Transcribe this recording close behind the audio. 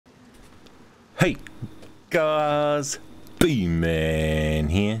Hey guys,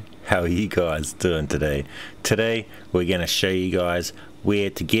 BMAN here. How are you guys doing today? Today we're going to show you guys where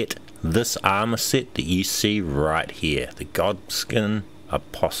to get this armor set that you see right here, the Godskin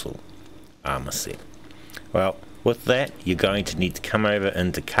Apostle armor set. Well, with that you're going to need to come over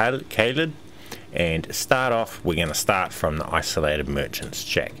into Caelid and start off. We're going to start from the isolated merchants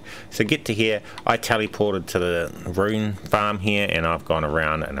check. So get to here. I teleported to the rune farm here and I've gone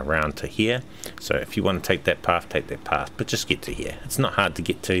around and around to here. So if you want to take that path, but just get to here. It's not hard to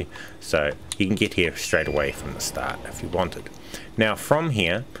get to, so you can get here straight away from the start if you wanted. Now from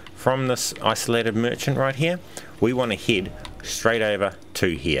here, from this isolated merchant right here, we want to head straight over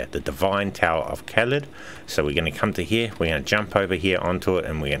to here, the Divine Tower of Caelid. So we're going to come to here, we're going to jump over here onto it,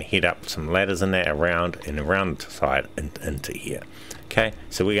 and we're going to head up some ladders in there around the side and into here. Okay,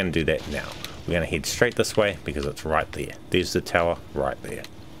 so we're going to do that now. We're going to head straight this way because it's right there. There's the tower right there.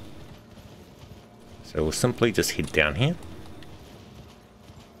 So we'll simply just head down here,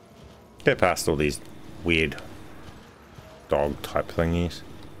 go past all these weird dog type thingies.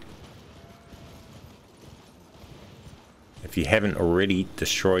 If you haven't already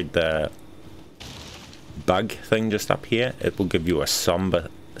destroyed the bug thing just up here, it will give you a somber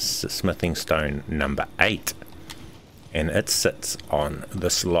smithing stone number 8, and it sits on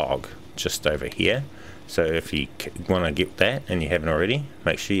this log just over here. So if you want to get that and you haven't already,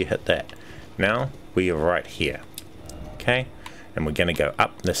 make sure you hit that. Now we are right here, okay, and we're going to go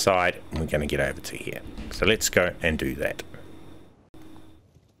up the side and we're going to get over to here. So let's go and do that.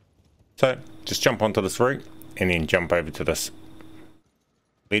 So just jump onto this route and then jump over to this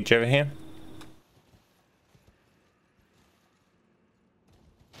ledge over here.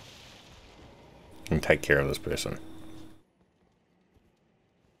 And take care of this person.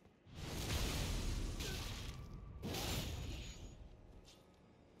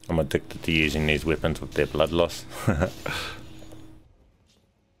 I'm addicted to using these weapons with their blood loss.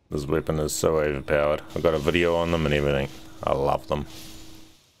 This weapon is so overpowered. I've got a video on them and everything. I love them.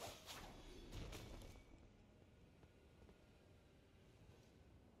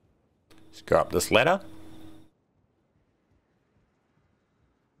 Let's go up this ladder.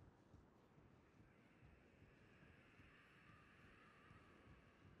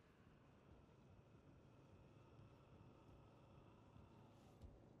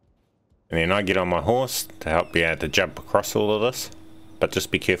 And then I get on my horse to help be able to jump across all of this. But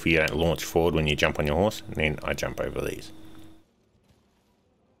just be careful you don't launch forward when you jump on your horse. And then I jump over these.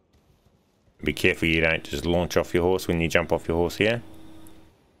 Be careful you don't just launch off your horse when you jump off your horse here.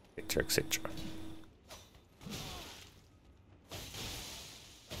 Etc, etc.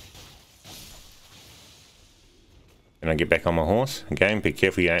 And I get back on my horse. Again, be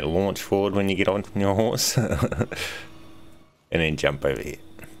careful you don't launch forward when you get on your horse. And then jump over here.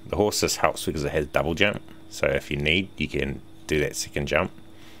 The horse just helps because it has double jump. So if you need, you can do that second jump.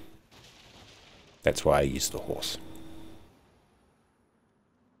 That's why I use the horse.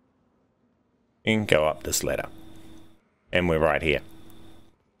 And go up this ladder. And we're right here.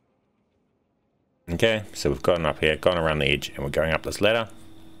 Okay, so we've gotten up here, gone around the edge, and we're going up this ladder.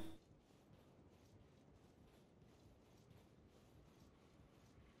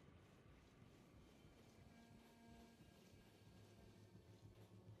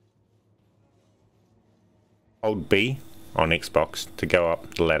 Hold B on Xbox to go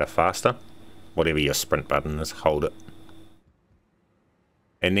up the ladder faster. Whatever your sprint button is, hold it.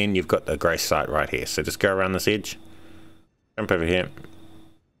 And then you've got the grace site right here. So just go around this edge, jump over here,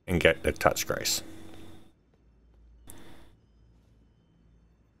 and get the touch grace.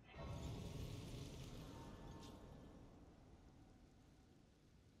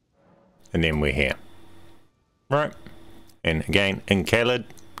 And then we're here. Right. And again, in Caelid,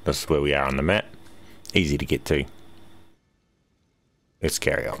 this is where we are on the map. Easy to get to. Let's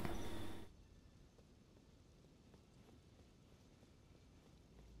carry on.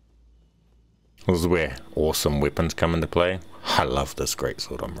 This is where awesome weapons come into play. I love this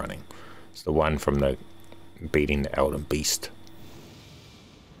greatsword I'm running. It's the one from the beating the Elden beast.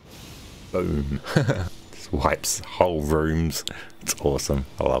 Boom. Just wipes whole rooms. It's awesome.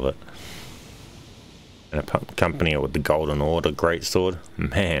 I love it. And accompany it with the Golden Order greatsword.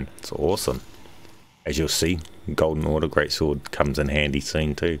 Man, it's awesome. As you'll see, Golden Order greatsword comes in handy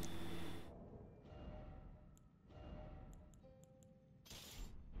soon too.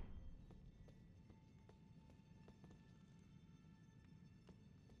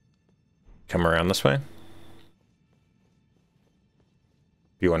 Come around this way. If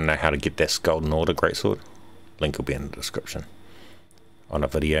you want to know how to get this Golden Order greatsword, link will be in the description. On a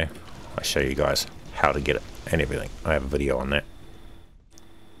video, I show you guys how to get it and everything. I have a video on that.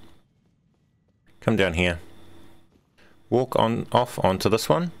 come down here, walk on off onto this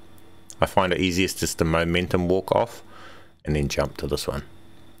one. I find it easiest just to momentum walk off and then jump to this one.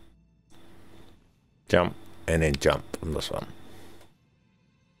 Jump and then jump on this one.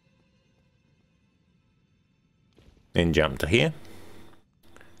 Then jump to here.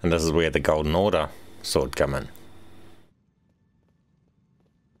 And this is where the Golden Order sword come in.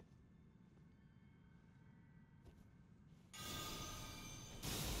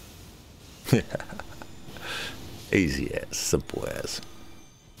 Easy as, simple as.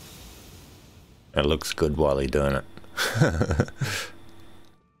 It looks good while they're doing it.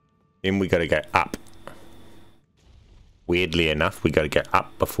 Then we got to go up. Weirdly enough, we got to go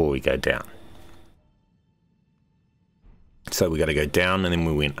up before we go down. So we got to go down, and then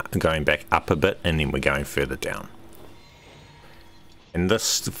we went going back up a bit, and then we're going further down. And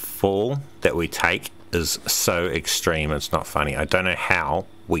this fall that we take is so extreme, it's not funny. I don't know how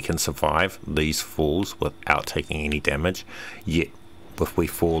we can survive these falls without taking any damage, yet if we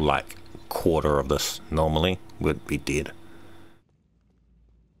fall like quarter of this normally, we'd be dead.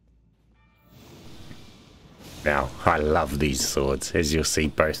 Now, I love these swords. As you'll see,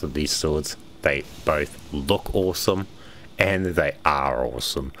 both of these swords, they both look awesome, and they are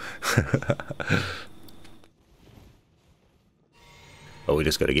awesome. But we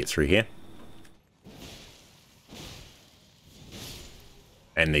just got to get through here.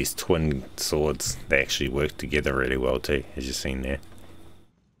 And these twin swords, they actually work together really well too, as you've seen there.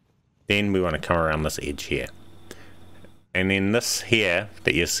 Then we want to come around this edge here. And then this here,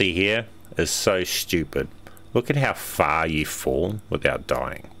 that you see here, is so stupid. Look at how far you fall without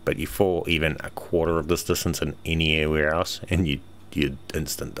dying. But you fall even a quarter of this distance in anywhere else, and you'd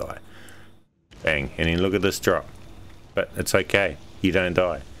instant die. Bang. And then look at this drop. But it's okay. You don't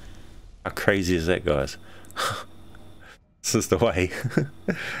die. How crazy is that, guys? This is the way.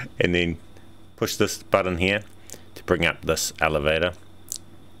 And then push this button here to bring up this elevator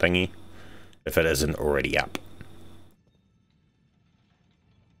thingy, if it isn't already up.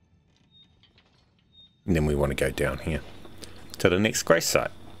 And then we want to go down here to the next grace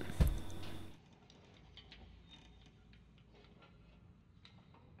site.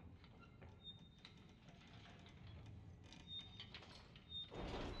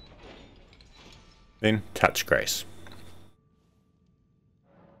 Then touch grace.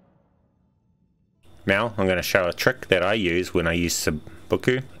 Now I'm going to show a trick that I use when I use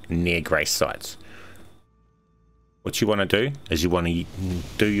seppuku near grace sites. What you want to do is you want to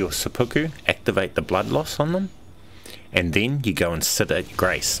do your seppuku, activate the blood loss on them, and then you go and sit at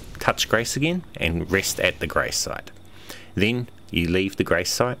grace, touch grace again, and rest at the grace site. Then you leave the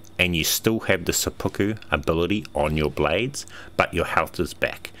grace site and you still have the seppuku ability on your blades, but your health is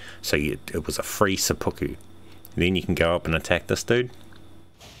back. So it was a free seppuku. Then you can go up and attack this dude.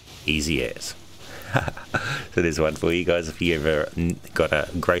 Easy as. So there's one for you guys if you ever got a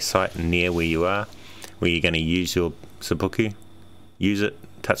grace site near where you are, where you're going to use your seppuku. Use it,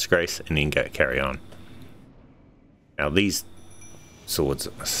 touch grace, and then go carry on. Now these swords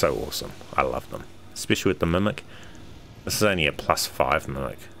are so awesome. I love them, especially with the mimic. This is only a +5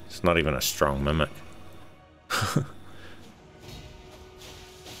 mimic. It's not even a strong mimic.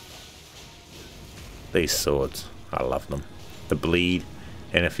 These swords, I love them. The bleed,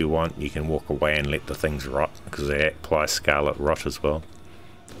 and if you want, you can walk away and let the things rot, because they apply scarlet rot as well.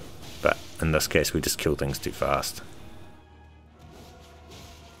 But in this case, we just kill things too fast.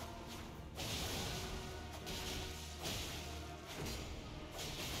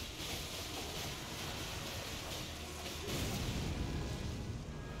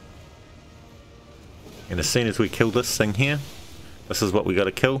 And as soon as we kill this thing here, this is what we got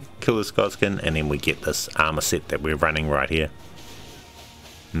to kill this Godskin, and then we get this armor set that we're running right here.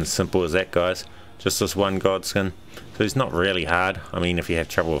 And as simple as that, guys. Just this one Godskin. So it's not really hard. I mean, if you have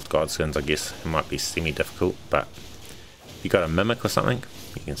trouble with Godskins, I guess it might be semi-difficult, but if you got a mimic or something,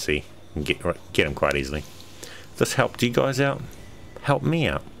 you can see, you can get them quite easily. If this helped you guys out, help me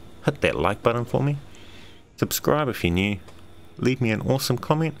out. Hit that like button for me. Subscribe if you're new. Leave me an awesome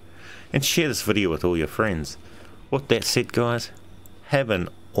comment. And share this video with all your friends. With that said, guys, have an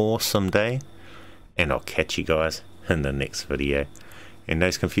awesome day, and I'll catch you guys in the next video. And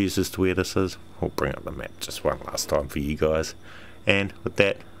those confused as to where this is, we'll bring up the map just one last time for you guys. And with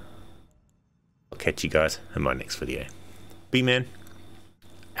that, I'll catch you guys in my next video. BMAN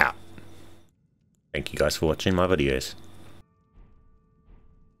out. Thank you guys for watching my videos.